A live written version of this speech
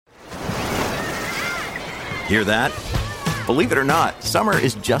Hear that? Believe it or not, summer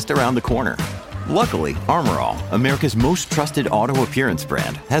is just around the corner. Luckily, Armor All, America's most trusted auto appearance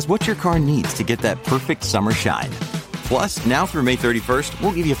brand, has what your car needs to get that perfect summer shine. Plus, now through May 31st,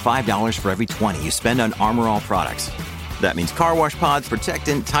 we'll give you $5 for every $20 you spend on Armor All products. That means car wash pods,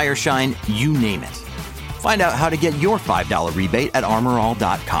 protectant, tire shine, you name it. Find out how to get your $5 rebate at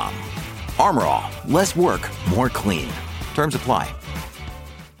armorall.com. Armor All, less work, more clean. Terms apply.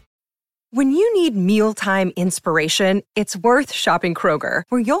 When you need mealtime inspiration, it's worth shopping Kroger,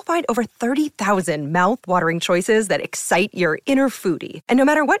 where you'll find over 30,000 mouth-watering choices that excite your inner foodie. And no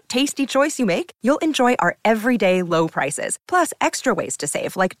matter what tasty choice you make, you'll enjoy our everyday low prices, plus extra ways to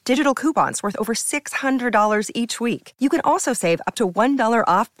save, like digital coupons worth over $600 each week. You can also save up to $1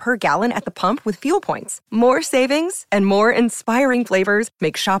 off per gallon at the pump with fuel points. More savings and more inspiring flavors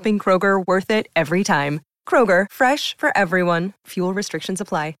make shopping Kroger worth it every time. Kroger, fresh for everyone. Fuel restrictions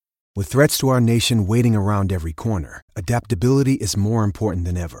apply. With threats to our nation waiting around every corner, adaptability is more important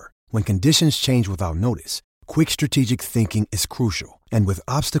than ever. When conditions change without notice, quick strategic thinking is crucial. And with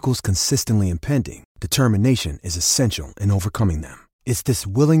obstacles consistently impending, determination is essential in overcoming them. It's this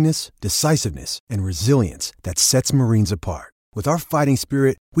willingness, decisiveness, and resilience that sets Marines apart. With our fighting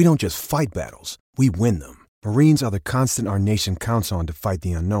spirit, we don't just fight battles, we win them. Marines are the constant our nation counts on to fight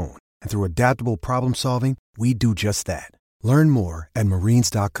the unknown. And through adaptable problem solving, we do just that. Learn more at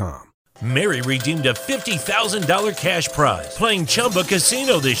Marines.com. Mary redeemed a $50,000 cash prize playing Chumba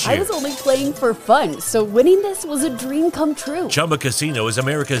Casino this year. I was only playing for fun, so winning this was a dream come true. Chumba Casino is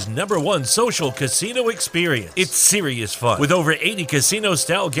America's #1 social casino experience. It's serious fun. With over 80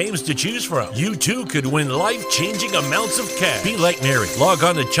 casino-style games to choose from, you too could win life-changing amounts of cash. Be like Mary. Log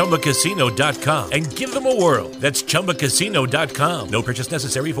on to ChumbaCasino.com and give them a whirl. That's ChumbaCasino.com. No purchase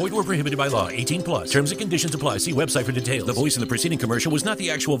necessary. Void or prohibited by law. 18+. Terms and conditions apply. See website for details. The voice in the preceding commercial was not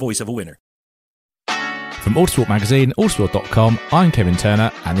the actual voice of a winner. From Autosport Magazine, Autosport.com, I'm Kevin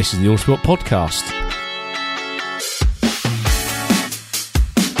Turner, and this is the Autosport Podcast.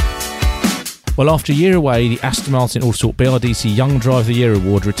 Well, after a year away, the Aston Martin Autosport BRDC Young Driver of the Year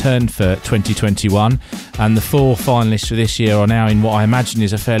Award returned for 2021, and the 4 finalists for this year are now in what I imagine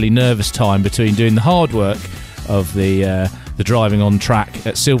is a fairly nervous time between doing the hard work of the driving on track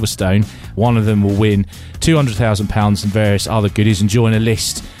at Silverstone. One of them will win £200,000 and various other goodies and join a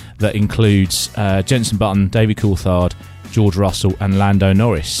list that includes Jenson Button, David Coulthard, George Russell and Lando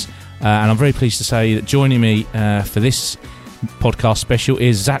Norris. And I'm very pleased to say that joining me for this podcast special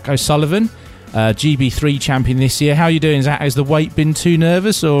is Zach O'Sullivan, GB3 champion this year. How are you doing, Zach? Has the wait been too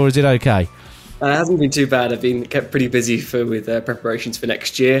nervous or is it okay? It hasn't been too bad. I've been kept pretty busy with preparations for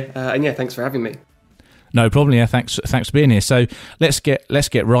next year. And yeah, thanks for having me. No problem. Yeah, thanks for being here. So let's get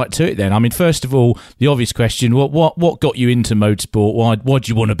right to it then. I mean, first of all, the obvious question: what got you into motorsport? Why do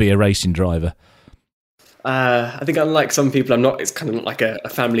you want to be a racing driver? I think unlike some people, I'm not. It's kind of not like a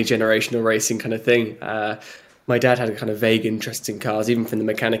family generational racing kind of thing. My dad had a kind of vague interest in cars, even from the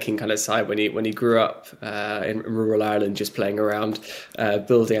mechanicking kind of side. When he grew up in rural Ireland, just playing around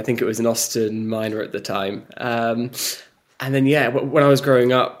building. I think it was an Austin Minor at the time. And then, yeah, when I was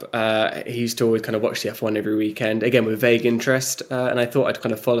growing up, he used to always kind of watch the F1 every weekend, again, with vague interest. And I thought I'd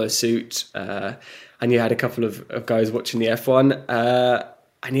kind of follow suit. And yeah, I had a couple of guys watching the F1.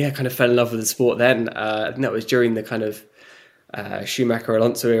 And yeah, kind of fell in love with the sport then. And that was during the kind of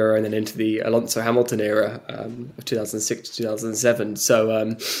Schumacher-Alonso era and then into the Alonso-Hamilton era of 2006 to 2007.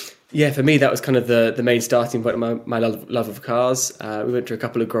 So, yeah, for me, that was kind of the main starting point of my love of cars. We went to a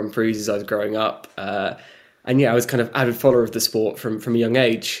couple of Grand Prix as I was growing up. And yeah, I was kind of avid follower of the sport from a young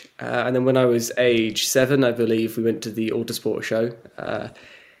age. And then when I was age 7, I believe, we went to the Autosport show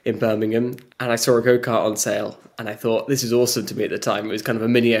in Birmingham, and I saw a go-kart on sale. And I thought, this is awesome to me at the time. It was kind of a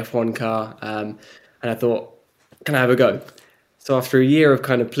mini F1 car. And I thought, can I have a go? So after a year of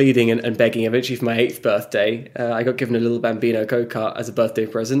kind of pleading and begging, eventually for my 8th birthday, I got given a little Bambino go-kart as a birthday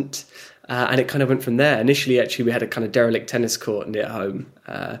present. And it kind of went from there. Initially, actually, we had a kind of derelict tennis court near home.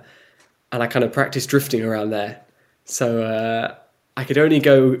 And I kind of practiced drifting around there. So I could only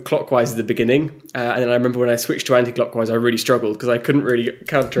go clockwise at the beginning. And then I remember when I switched to anti-clockwise, I really struggled because I couldn't really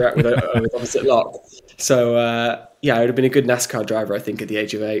counteract with opposite lock. So yeah, I would have been a good NASCAR driver, I think, at the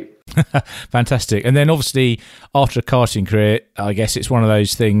age of 8. Fantastic. And then obviously after a karting career, I guess it's one of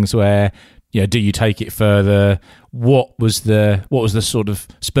those things where, you know, do you take it further? What was the sort of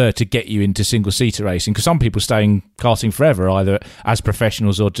spur to get you into single-seater racing? Because some people stay in karting forever, either as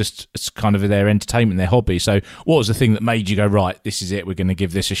professionals or just as kind of their entertainment, their hobby. So what was the thing that made you go, right, this is it, we're going to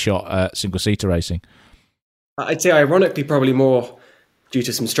give this a shot at single-seater racing? I'd say ironically probably more due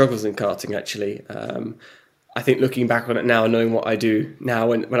to some struggles in karting, actually. I think looking back on it now, knowing what I do now,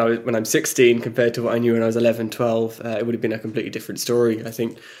 when I'm 16 compared to what I knew when I was 11, 12, it would have been a completely different story. I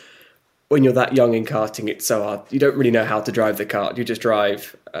think when you're that young in karting, it's so hard. You don't really know how to drive the kart. You just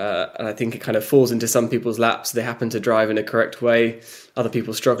drive. And I think it kind of falls into some people's laps. They happen to drive in a correct way. Other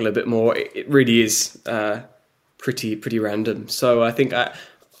people struggle a bit more. It really is pretty random. So I think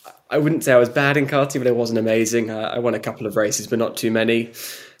I wouldn't say I was bad in karting, but it wasn't amazing. I won a couple of races, but not too many.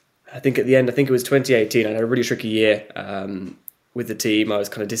 I think at the end, I think it was 2018, I had a really tricky year with the team. I was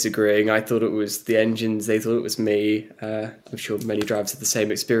kind of disagreeing. I thought it was the engines. They thought it was me. I'm sure many drivers have the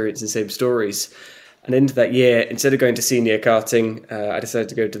same experience and same stories. And into that year, instead of going to senior karting, I decided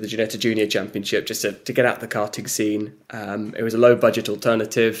to go to the Ginetta Junior Championship just to get out the karting scene. It was a low-budget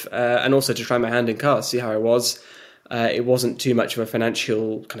alternative and also to try my hand in cars, see how I was. It wasn't too much of a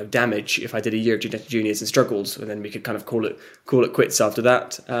financial kind of damage if I did a year of Ginetta Juniors and struggled, and then we could kind of call it quits after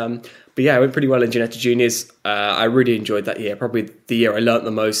that. But yeah, I went pretty well in Ginetta Juniors. I really enjoyed that year. Probably the year I learnt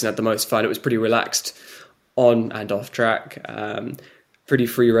the most and had the most fun. It was pretty relaxed on and off track. Pretty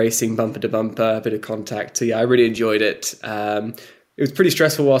free racing, bumper to bumper, a bit of contact. So yeah, I really enjoyed it. It was pretty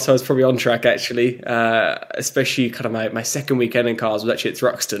stressful whilst I was probably on track, actually. Especially kind of my second weekend in cars was actually at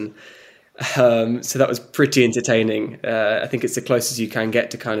Thruxton. So that was pretty entertaining. I think it's the closest you can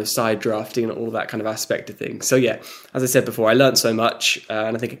get to kind of side drafting and all that kind of aspect of things. So yeah, as I said before, I learned so much,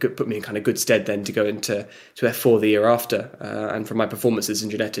 and I think it could put me in kind of good stead then to go into F4 the year after. And from my performances in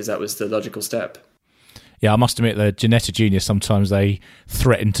Ginettas, that was the logical step. Yeah, I must admit the Ginetta Junior, sometimes they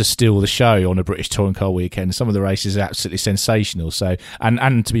threaten to steal the show on a British Touring Car weekend. Some of the races are absolutely sensational. So,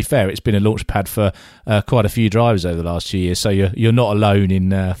 and to be fair, it's been a launch pad for quite a few drivers over the last few years. So you're not alone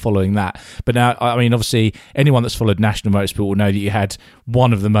in following that. But now, I mean, obviously, anyone that's followed National Motorsport will know that you had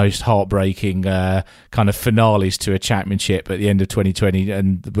one of the most heartbreaking kind of finales to a championship at the end of 2020,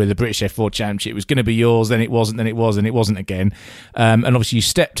 and with the British F4 Championship, it was going to be yours, then it wasn't, then it was, and it wasn't again. And obviously, you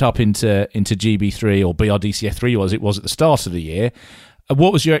stepped up into GB3 or BRDC F3 it was at the start of the year.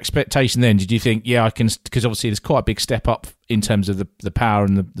 What was your expectation then? Did you think, yeah, I can, because obviously there's quite a big step up in terms of the power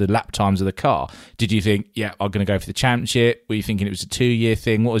and the lap times of the car. Did you think, yeah, I'm going to go for the championship? Were you thinking it was a 2-year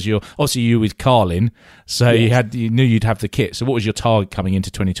thing? What was your, obviously you were with Carlin, so yes. you knew you'd have the kit. So what was your target coming into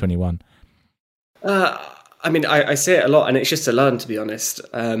 2021? I mean, I say it a lot, and it's just to learn, to be honest.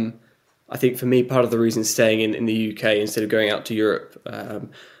 I think for me, part of the reason staying in the UK instead of going out to Europe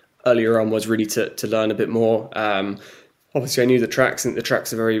earlier on was really to learn a bit more. Obviously, I knew the tracks, and the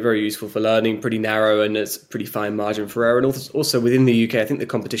tracks are very, very useful for learning, pretty narrow, and there's a pretty fine margin for error. And also within the UK, I think the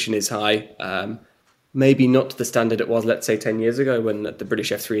competition is high. Maybe not to the standard it was, let's say, 10 years ago when the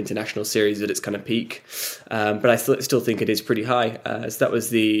British F3 International Series at its kind of peak. But I still think it is pretty high. So that was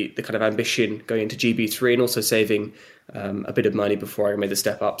the kind of ambition going into GB3, and also saving a bit of money before I made the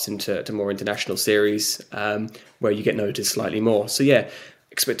step ups into more international series, where you get noticed slightly more. So yeah,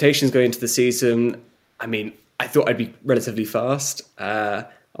 expectations going into the season, I mean, I thought I'd be relatively fast.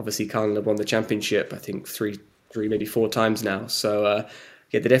 Obviously, Carlin had won the championship, I think, three, maybe 4 times now. So,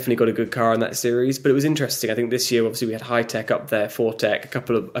 yeah, they definitely got a good car in that series. But it was interesting. I think this year, obviously, we had High Tech up there, Fortec,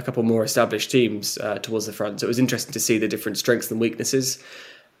 a couple more established teams towards the front. So it was interesting to see the different strengths and weaknesses.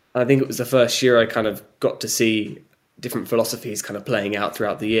 I think it was the first year I kind of got to see different philosophies kind of playing out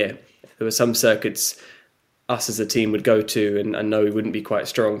throughout the year. There were some circuits us as a team would go to and know we wouldn't be quite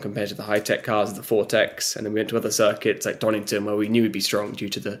strong compared to the high-tech cars of the Fortex, and then we went to other circuits like Donington where we knew we'd be strong due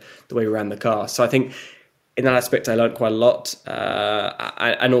to the way we ran the car. So I think in that aspect I learned quite a lot,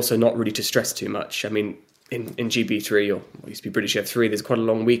 and also not really to stress too much. I mean, in GB3, or what used to be British F3, there's quite a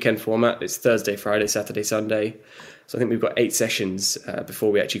long weekend format. It's Thursday, Friday, Saturday, Sunday. So I think we've got 8 sessions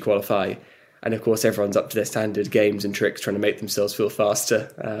before we actually qualify. And of course, everyone's up to their standard games and tricks trying to make themselves feel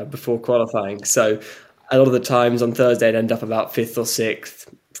faster before qualifying. So a lot of the times on Thursday, I'd end up about 5th or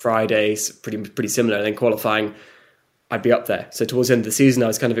 6th. Fridays, pretty similar. And then qualifying, I'd be up there. So towards the end of the season, I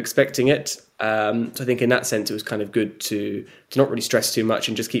was kind of expecting it. So I think in that sense, it was kind of good to not really stress too much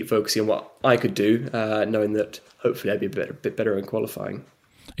and just keep focusing on what I could do, knowing that hopefully I'd be a bit better in qualifying.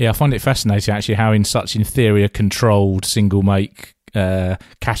 Yeah, I find it fascinating actually how in such inferior controlled single make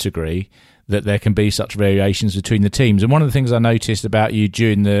category that there can be such variations between the teams. And one of the things I noticed about you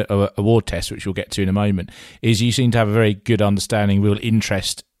during the award test, which we'll get to in a moment, is you seem to have a very good understanding, real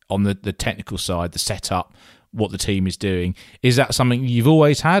interest on the technical side, the setup, what the team is doing. Is that something you've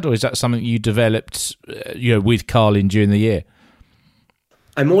always had, or is that something you developed with Carlin during the year?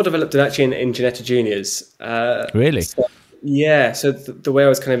 I more developed it actually in Ginetta Juniors. Really? So the way I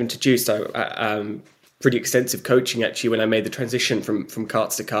was kind of introduced, pretty extensive coaching actually when I made the transition from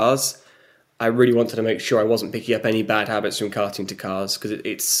karts to cars. I really wanted to make sure I wasn't picking up any bad habits from karting to cars, because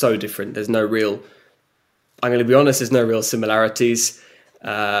it's so different. There's no real I'm going to be honest, there's no real similarities.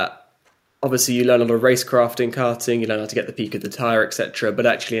 Obviously, you learn a lot of racecraft in karting, you learn how to get the peak of the tyre, etc. But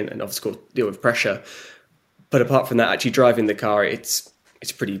actually, and obviously deal with pressure. But apart from that, actually driving the car, it's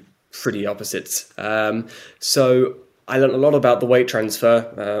pretty opposite. So I learned a lot about the weight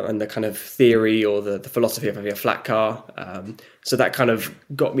transfer and the kind of theory or the philosophy of having a flat car. So that kind of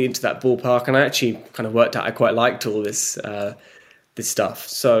got me into that ballpark, and I actually kind of worked out I quite liked all this stuff.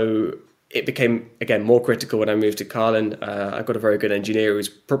 So it became, again, more critical when I moved to Carlin. I got a very good engineer who's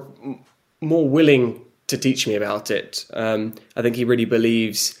more willing to teach me about it. I think he really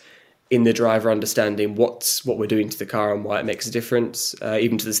believes in the driver understanding what we're doing to the car and why it makes a difference,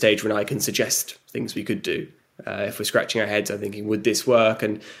 even to the stage when I can suggest things we could do. If we're scratching our heads, I'm thinking, would this work?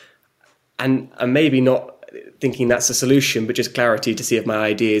 And maybe not thinking that's a solution, but just clarity to see if my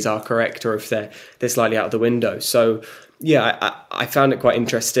ideas are correct or if they're slightly out of the window. So yeah, I found it quite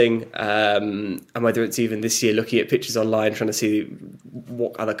interesting. And whether it's even this year, looking at pictures online, trying to see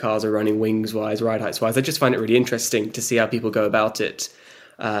what other cars are running wings-wise, ride heights-wise, I just find it really interesting to see how people go about it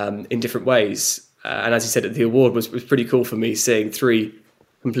in different ways. And as you said, the award was pretty cool for me, seeing 3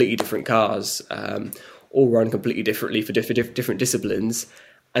 completely different cars, all run completely differently for different disciplines,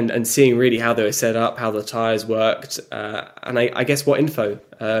 and seeing really how they were set up, how the tyres worked, and I guess what info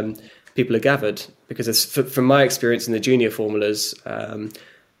people have gathered. Because from my experience in the junior formulas,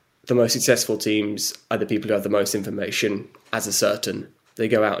 the most successful teams are the people who have the most information as a certain. They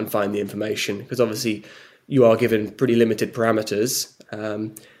go out and find the information, because obviously you are given pretty limited parameters.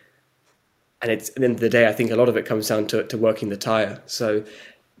 And it's, at the end of the day, I think a lot of it comes down to working the tyre. So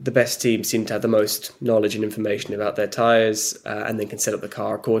the best teams seem to have the most knowledge and information about their tyres, and then can set up the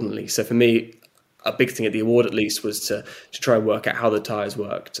car accordingly. So for me, a big thing at the award, at least, was to try and work out how the tyres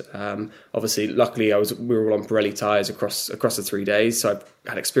worked. Obviously, luckily, we were all on Pirelli tyres across the 3 days, so I've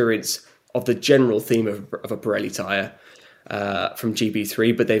had experience of the general theme of a Pirelli tyre from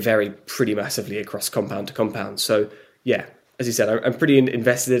GB3, but they vary pretty massively across compound to compound. So yeah, as you said, I'm pretty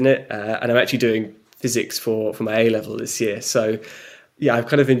invested in it, and I'm actually doing physics for my A level this year. So yeah, I've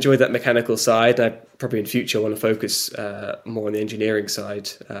kind of enjoyed that mechanical side. I probably in future want to focus more on the engineering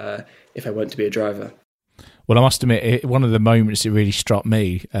side if I want to be a driver. Well, I must admit, one of the moments that really struck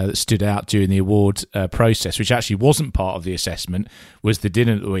me that stood out during the award process, which actually wasn't part of the assessment, was the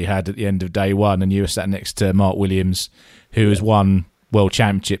dinner that we had at the end of day one, and you were sat next to Mark Williams, who has won World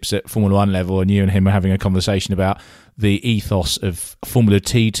Championships at Formula 1 level, and you and him were having a conversation about the ethos of Formula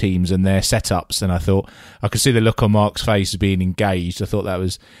T teams and their setups, and I thought I could see the look on Mark's face as being engaged. I thought that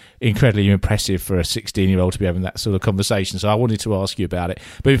was incredibly impressive for a 16-year-old to be having that sort of conversation, so I wanted to ask you about it.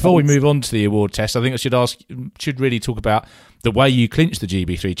 But before we move on to the award test, I think I should really talk about the way you clinched the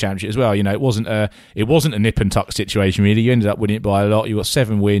GB3 Championship as well. You know, it wasn't a nip and tuck situation really. You ended up winning it by a lot. You got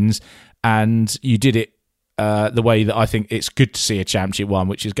 7 wins, and you did it the way that I think it's good to see a championship one,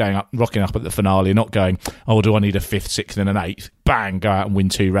 which is rocking up at the finale, not going, oh, do I need a 5th, 6th and an 8th? Bang, go out and win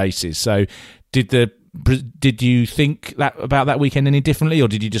 2 races. So did you think about that weekend any differently, or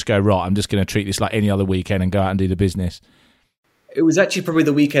did you just go, right, I'm just going to treat this like any other weekend and go out and do the business? It was actually probably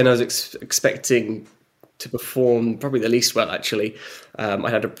the weekend I was expecting to perform probably the least well, actually. I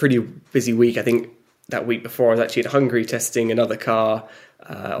had a pretty busy week. I think that week before I was actually in Hungary testing another car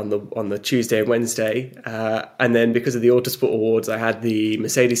on the Tuesday and Wednesday, and then because of the Autosport Awards, I had the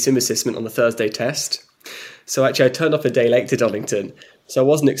Mercedes Sim Assessment on the Thursday test. So actually, I turned up a day late to Donington, so I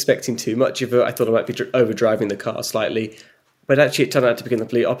wasn't expecting too much of it. I thought I might be overdriving the car slightly, but actually, it turned out to be the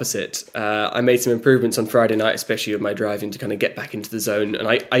complete opposite. I made some improvements on Friday night, especially with my driving, to kind of get back into the zone. And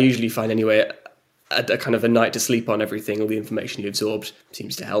I usually find anyway, a kind of a night to sleep on everything, all the information you absorbed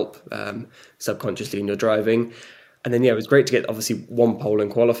seems to help subconsciously in your driving. And then, yeah, it was great to get, obviously, 1 pole in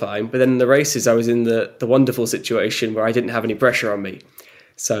qualifying. But then in the races, I was in the wonderful situation where I didn't have any pressure on me.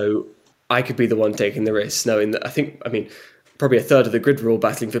 So I could be the one taking the risk, knowing that probably a third of the grid were all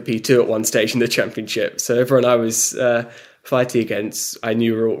battling for P2 at one stage in the championship. So everyone I was fighting against, I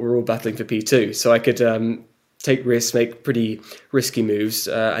knew were all battling for P2. So I could take risks, make pretty risky moves,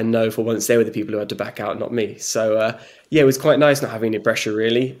 and know for once they were the people who had to back out, not me. So yeah, it was quite nice not having any pressure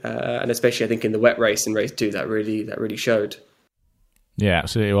really, and especially I think in the wet race in race 2 that really showed. Yeah,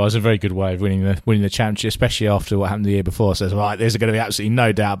 absolutely. Well, it was a very good way of winning the championship, especially after what happened the year before. So, right, there's going to be absolutely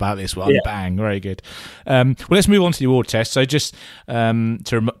no doubt about this one. Yeah. Bang, very good. Well, let's move on to the award test. So, just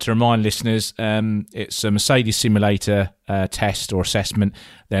to remind listeners, it's a Mercedes simulator test or assessment,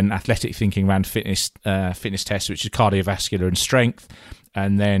 then athletic thinking around fitness test, which is cardiovascular and strength.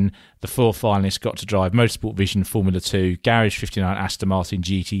 And then the 4 finalists got to drive Motorsport Vision Formula 2, Garage 59 Aston Martin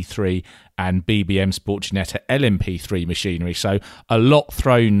GT3 and BBM Sport Ginetta LMP3 machinery. So a lot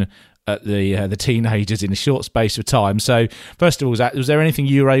thrown at the teenagers in a short space of time. So first of all, was there anything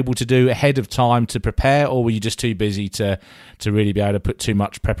you were able to do ahead of time to prepare, or were you just too busy to really be able to put too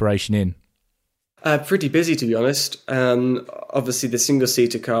much preparation in? Pretty busy, to be honest. Obviously, the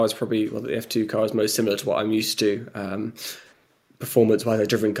single-seater car is probably, the F2 car is most similar to what I'm used to. Performance-wise, the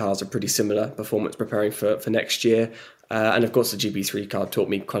driven cars are pretty similar. Performance preparing for next year. And of course, the GP3 car taught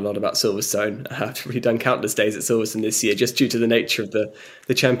me quite a lot about Silverstone. I've really done countless days at Silverstone this year, just due to the nature of the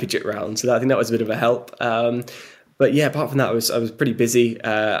championship round. So I think that was a bit of a help. But yeah, apart from that, I was pretty busy.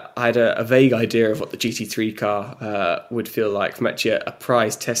 I had a vague idea of what the GT3 car would feel like from actually a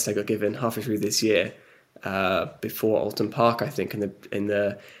prize test I got given halfway through this year before Alton Park, I think, in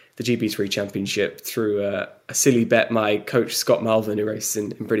the GP3 Championship, through a silly bet my coach Scott Malvern, who races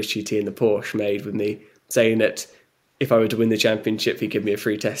in British GT in the Porsche, made with me, saying that if I were to win the championship, he'd give me a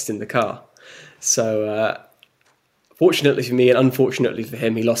free test in the car. So fortunately for me and unfortunately for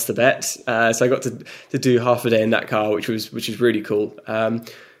him, he lost the bet. So I got to do half a day in that car, which was really cool.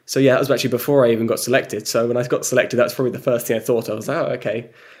 So yeah, that was actually before I even got selected. So when I got selected, that's probably the first thing I thought. I was like, oh,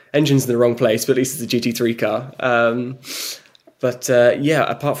 okay, engine's in the wrong place, but at least it's a GT3 car. But yeah,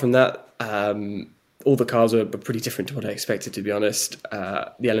 apart from that, all the cars were pretty different to what I expected, to be honest.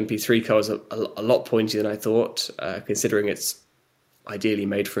 The LMP3 car was a lot pointier than I thought, considering it's ideally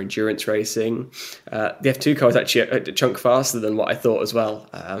made for endurance racing. The F2 car was actually a chunk faster than what I thought as well.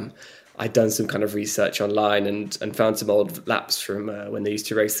 I'd done some kind of research online and found some old laps from when they used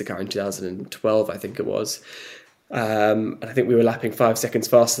to race the car in 2012, I think it was. And I think we were lapping 5 seconds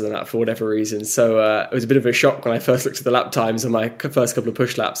faster than that for whatever reason. So it was a bit of a shock when I first looked at the lap times on my first couple of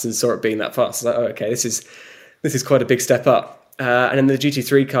push laps and saw it being that fast. I was like, oh, okay, this is quite a big step up. And then the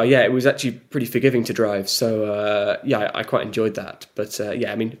GT3 car, yeah, it was actually pretty forgiving to drive. So yeah, I quite enjoyed that. But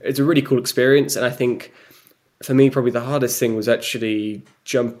yeah, I mean, it's a really cool experience. And I think for me, probably the hardest thing was actually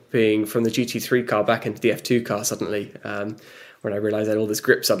jumping from the GT3 car back into the F2 car suddenly. When I realised I had all this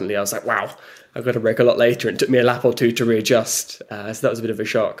grip suddenly, I was like, wow, I've got to brake a lot later. And it took me a lap or two to readjust. So that was a bit of a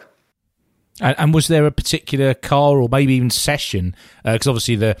shock. And was there a particular car or maybe even session? Because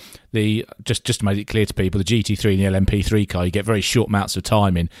obviously the just to make it clear to people, the GT3 and the LMP3 car, you get very short amounts of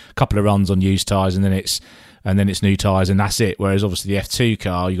time in, a couple of runs on used tyres, and then it's new tyres, and that's it. Whereas obviously the F2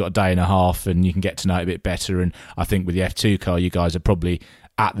 car, you've got a day and a half, and you can get to know it a bit better. And I think with the F2 car, you guys are probably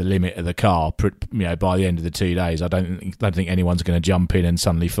at the limit of the car, by the end of the 2 days. I don't think anyone's going to jump in and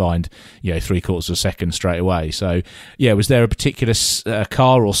suddenly find 3/4 of a second straight away. So yeah, was there a particular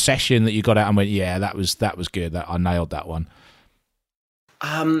car or session that you got out and went, yeah, that was good, that I nailed that one?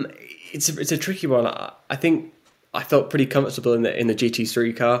 It's a tricky one. I think I felt pretty comfortable in the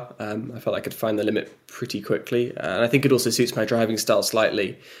GT3 car. I felt I could find the limit pretty quickly, and I think it also suits my driving style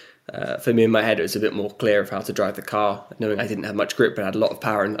slightly. For me, in my head, it was a bit more clear of how to drive the car, knowing I didn't have much grip, but I had a lot of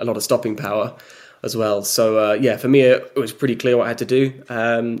power and a lot of stopping power as well. So yeah, for me, it was pretty clear what I had to do.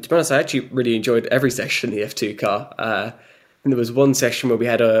 To be honest, I actually really enjoyed every session in the F2 car. And there was one session where we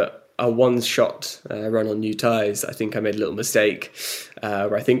had a one-shot run on new tyres. I think I made a little mistake,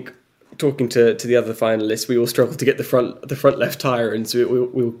 where I think, talking to the other finalists, we all struggled to get the front left tyre, and so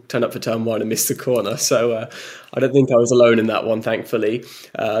we turned up for turn one and missed the corner. So I don't think I was alone in that one, thankfully.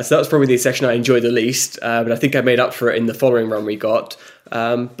 So that was probably the session I enjoyed the least, but I think I made up for it in the following run we got.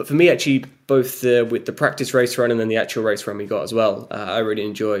 But for me, actually, both with the practice race run and then the actual race run we got as well, I really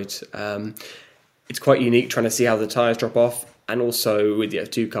enjoyed. It's quite unique trying to see how the tyres drop off, and also with the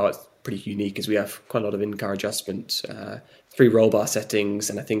F2 car, it's pretty unique as we have quite a lot of in-car adjustment. 3 roll bar settings,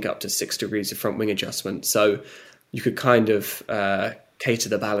 and I think up to 6 degrees of front wing adjustment. So you could kind of cater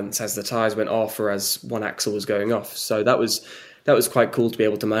the balance as the tyres went off or as one axle was going off. So that was quite cool to be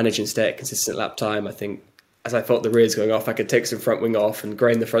able to manage and stay at consistent lap time. I think as I felt the rears going off, I could take some front wing off and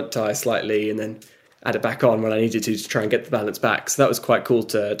grain the front tyre slightly and then add it back on when I needed to try and get the balance back. So that was quite cool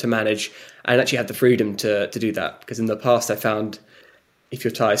to manage, and actually had the freedom to do that, because in the past I found if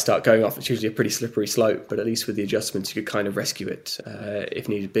your tyres start going off, it's usually a pretty slippery slope, but at least with the adjustments, you could kind of rescue it if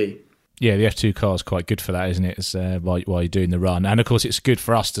needed be. Yeah, the F2 car is quite good for that, isn't it? It's, while you're doing the run. And of course, it's good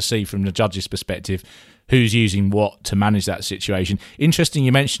for us to see from the judges' perspective who's using what to manage that situation. Interesting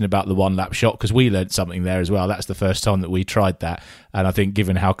you mentioned about the one-lap shot, because we learned something there as well. That's the first time that we tried that. And I think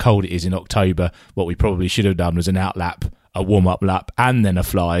given how cold it is in October, what we probably should have done was an out-lap, a warm-up lap, and then a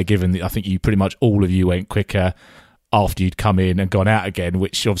flyer, given that I think pretty much all of you went quicker after you'd come in and gone out again,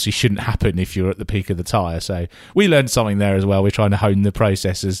 which obviously shouldn't happen if you're at the peak of the tyre. So we learned something there as well. We're trying to hone the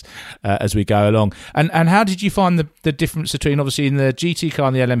processes as we go along. And how did you find the difference between, obviously in the GT car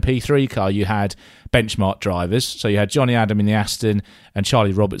and the LMP3 car, you had benchmark drivers. So you had Johnny Adam in the Aston and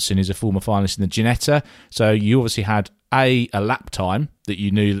Charlie Robertson, who's a former finalist in the Ginetta. So you obviously had a lap time that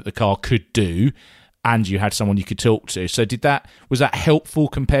you knew that the car could do, and you had someone you could talk to. So was that helpful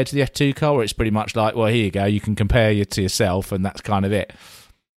compared to the F2 car, where it's pretty much like, well, here you go, you can compare you to yourself, and that's kind of it?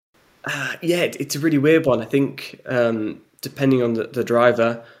 Yeah, it's a really weird one. I think depending on the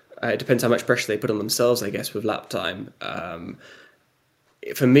driver, it depends how much pressure they put on themselves, I guess, with lap time.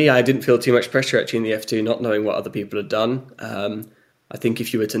 For me, I didn't feel too much pressure actually in the F2, not knowing what other people had done. I think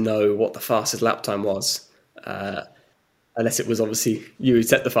if you were to know what the fastest lap time was, unless it was obviously you who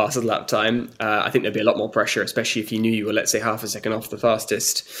set the fastest lap time, I think there'd be a lot more pressure, especially if you knew you were, let's say, half a second off the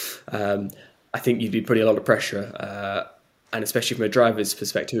fastest. I think you'd be putting a lot of pressure. And especially from a driver's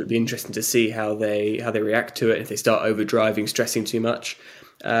perspective, it would be interesting to see how they react to it if they start overdriving, stressing too much.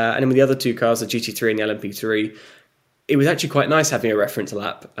 And then with the other two cars, the GT3 and the LMP3, it was actually quite nice having a reference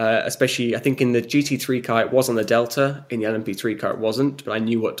lap, especially I think in the GT3 car it was on the Delta, in the LMP3 car it wasn't, but I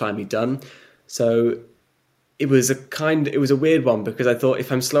knew what time he'd done. So it was a weird one, because I thought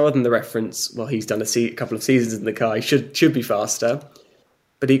if I'm slower than the reference, well, he's done a couple of seasons in the car, he should be faster.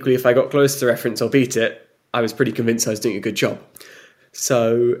 But equally, if I got close to the reference or beat it, I was pretty convinced I was doing a good job.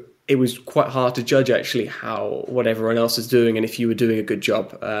 So it was quite hard to judge actually what everyone else was doing and if you were doing a good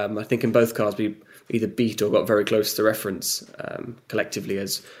job. I think in both cars we either beat or got very close to the reference collectively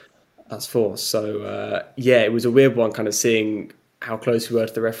as four. So it was a weird one, kind of seeing how close we were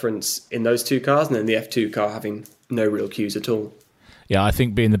to the reference in those two cars, and then the F2 car having no real cues at all. Yeah, I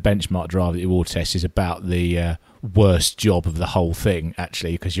think being the benchmark driver at the award test is about the worst job of the whole thing,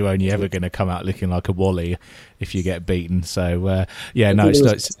 actually, because you're only ever going to come out looking like a Wally if you get beaten. So,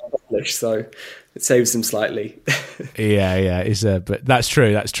 so it saves them slightly. But that's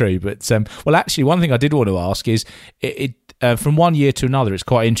true. But, well, actually, one thing I did want to ask is, from one year to another, it's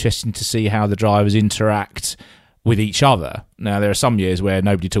quite interesting to see how the drivers interact with each other. Now, there are some years where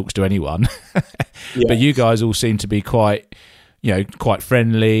nobody talks to anyone, but you guys all seem to be quite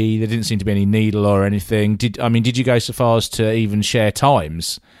friendly. There didn't seem to be any needle or anything. Did you go so far as to even share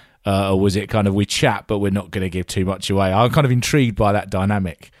times? Or was it kind of, we chat, but we're not going to give too much away? I'm kind of intrigued by that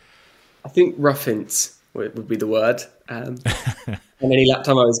dynamic. I think rough hints would be the word. And any lap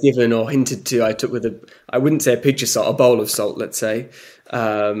time I was given or hinted to, I took with I wouldn't say a pinch of salt, a bowl of salt, let's say.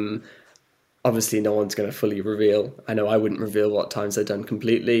 Obviously, no one's going to fully reveal. I know I wouldn't reveal what times I'd done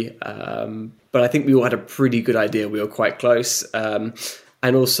completely. But I think we all had a pretty good idea. We were quite close. And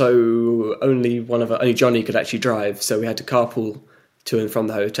also, only Johnny could actually drive. So we had to carpool to and from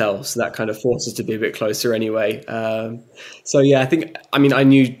the hotel. So that kind of forced us to be a bit closer anyway. I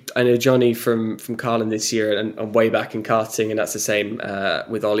know Johnny from Carlin this year and way back in karting. And that's the same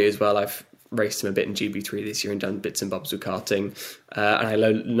with Ollie as well. I've raced him a bit in GB3 this year and done bits and bobs with karting. And I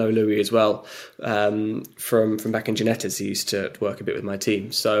know Louis as well from back in Genetics. He used to work a bit with my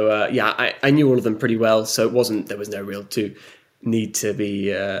team. So, I knew all of them pretty well. So there was no real need to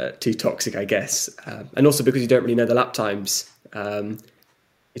be too toxic, I guess. And also because you don't really know the lap times,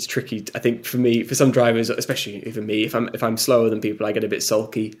 it's tricky. I think for some drivers, especially even me, if I'm slower than people, I get a bit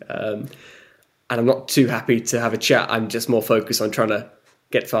sulky. And I'm not too happy to have a chat. I'm just more focused on trying to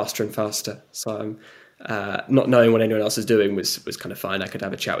get faster and faster. So not knowing what anyone else is doing was kind of fine. I could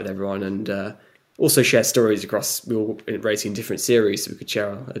have a chat with everyone and also share stories across. We were racing different series, so we could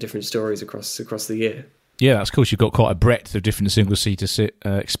share different stories across the year. Yeah, that's cool. You've got quite a breadth of different single-seater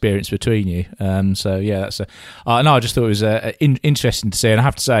experience between you. I just thought it was interesting to see. And I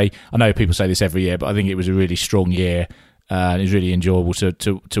have to say, I know people say this every year, but I think it was a really strong year. And it was really enjoyable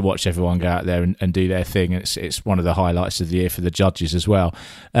to watch everyone go out there and do their thing. And it's one of the highlights of the year for the judges as well.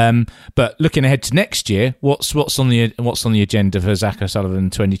 But looking ahead to next year, what's on the agenda for Zach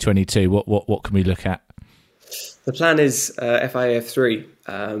O'Sullivan 2022? What can we look at? The plan is FIA F3.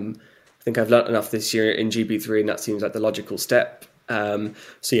 I think I've learnt enough this year in GB3, and that seems like the logical step.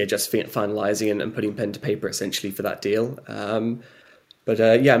 Just finalising and putting pen to paper essentially for that deal. I'm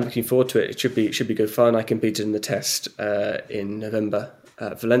looking forward to it. It should be good fun. I competed in the test in November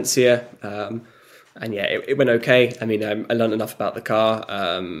at Valencia, it went okay. I learned enough about the car,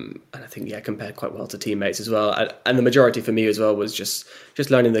 and I think compared quite well to teammates as well. And the majority for me as well was just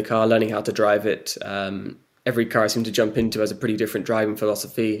learning the car, learning how to drive it. Every car I seem to jump into has a pretty different driving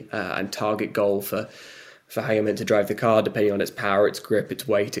philosophy and target goal for how you're meant to drive the car, depending on its power, its grip, its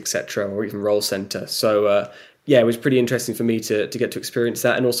weight, etc., or even roll center. So. It was pretty interesting for me to get to experience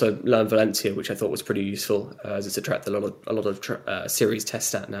that and also learn Valencia, which I thought was pretty useful as it's a track that a lot of series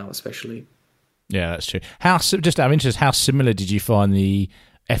test at now, especially. Yeah, that's true. Just out of interest, how similar did you find the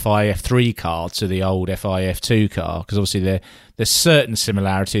FIF3 car to the old FIF2 car? Because obviously there's certain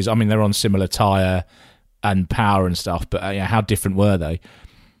similarities. They're on similar tyre and power and stuff, but how different were they?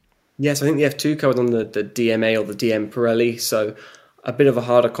 Yes, I think the F2 car was on the DMA or the DM Pirelli, so a bit of a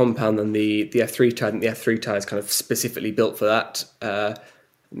harder compound than the F3 tyre. I think the F3 tyre is kind of specifically built for that. The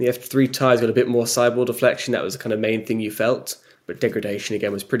F3 tyre's got a bit more sidewall deflection. That was the kind of main thing you felt, but degradation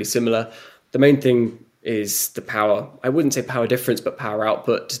again was pretty similar. The main thing is the power. I wouldn't say power difference, but power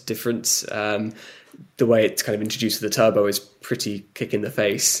output difference. The way it's kind of introduced to the turbo is pretty kick in the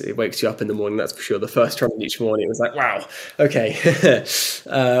face. It wakes you up in the morning, that's for sure. The first run each morning, it was like, wow, okay.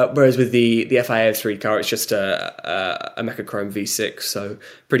 Whereas with the FIA F3 car, it's just a Mechachrome V6, so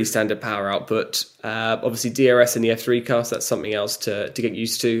pretty standard power output. Obviously DRS in the F3 car, so that's something else to get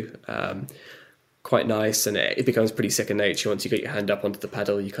used to. Quite nice, and it becomes pretty second nature once you get your hand up onto the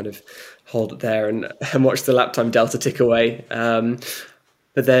pedal. You kind of hold it there and watch the lap time delta tick away.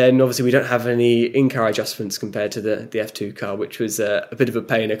 But then obviously we don't have any in-car adjustments compared to the F2 car, which was a bit of a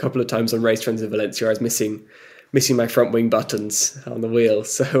pain. A couple of times on race trends in Valencia, I was missing my front wing buttons on the wheel.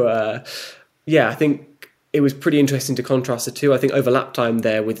 So I think it was pretty interesting to contrast the two. I think over lap time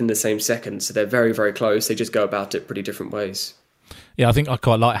they're within the same second, so they're very, very close. They just go about it pretty different ways. Yeah, I think I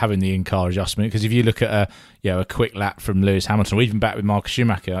quite like having the in-car adjustment, because if you look at a quick lap from Lewis Hamilton, or even back with Marcus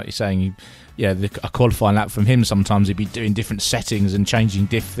Schumacher, like you're saying, a qualifying lap from him, sometimes he'd be doing different settings and changing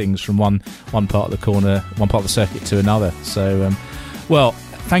diff things from one part of the corner, one part of the circuit to another. So,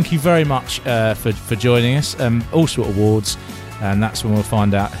 thank you very much for joining us. Allsport Awards, and that's when we'll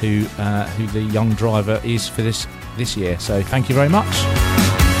find out who the young driver is for this year. So, thank you very much.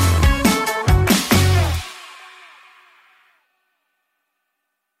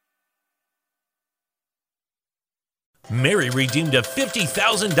 Mary redeemed a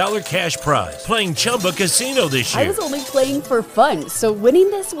 $50,000 cash prize playing Chumba Casino this year. I was only playing for fun, so winning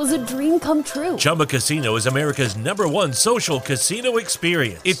this was a dream come true. Chumba Casino is America's #1 social casino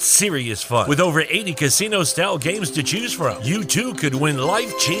experience. It's serious fun. With over 80 casino-style games to choose from, you too could win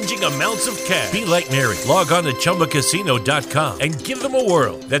life-changing amounts of cash. Be like Mary. Log on to ChumbaCasino.com and give them a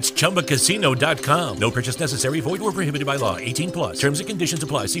whirl. That's ChumbaCasino.com. No purchase necessary. Void where prohibited by law. 18+. Terms and conditions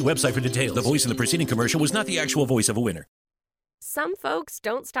apply. See website for details. The voice in the preceding commercial was not the actual voice of a winner. Some folks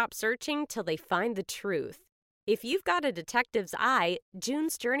don't stop searching till they find the truth. If you've got a detective's eye,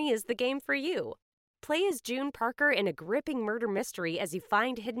 June's Journey is the game for you. Play as June Parker in a gripping murder mystery as you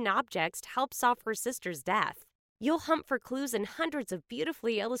find hidden objects to help solve her sister's death. You'll hunt for clues in hundreds of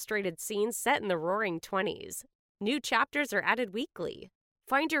beautifully illustrated scenes set in the Roaring '20s. New chapters are added weekly.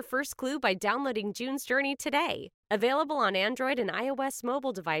 Find your first clue by downloading June's Journey today. Available on Android and iOS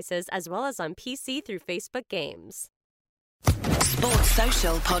mobile devices, as well as on PC through Facebook Games. Sports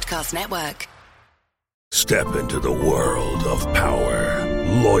Social Podcast Network. Step into the world of power,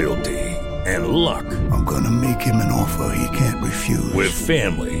 loyalty, and luck. I'm gonna make him an offer he can't refuse. With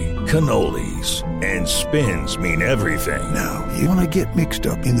family, cannolis, and spins mean everything. Now, you wanna get mixed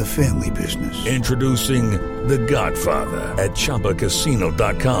up in the family business. Introducing The Godfather at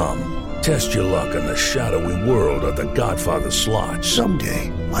ChumbaCasino.com. Test your luck in the shadowy world of The Godfather slot.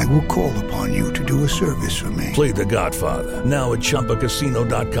 Someday, I will call upon you to do a service for me. Play The Godfather, now at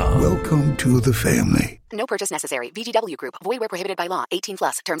ChumbaCasino.com. Welcome to the family. No purchase necessary. VGW Group. Void where prohibited by law.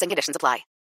 18+. Terms and conditions apply.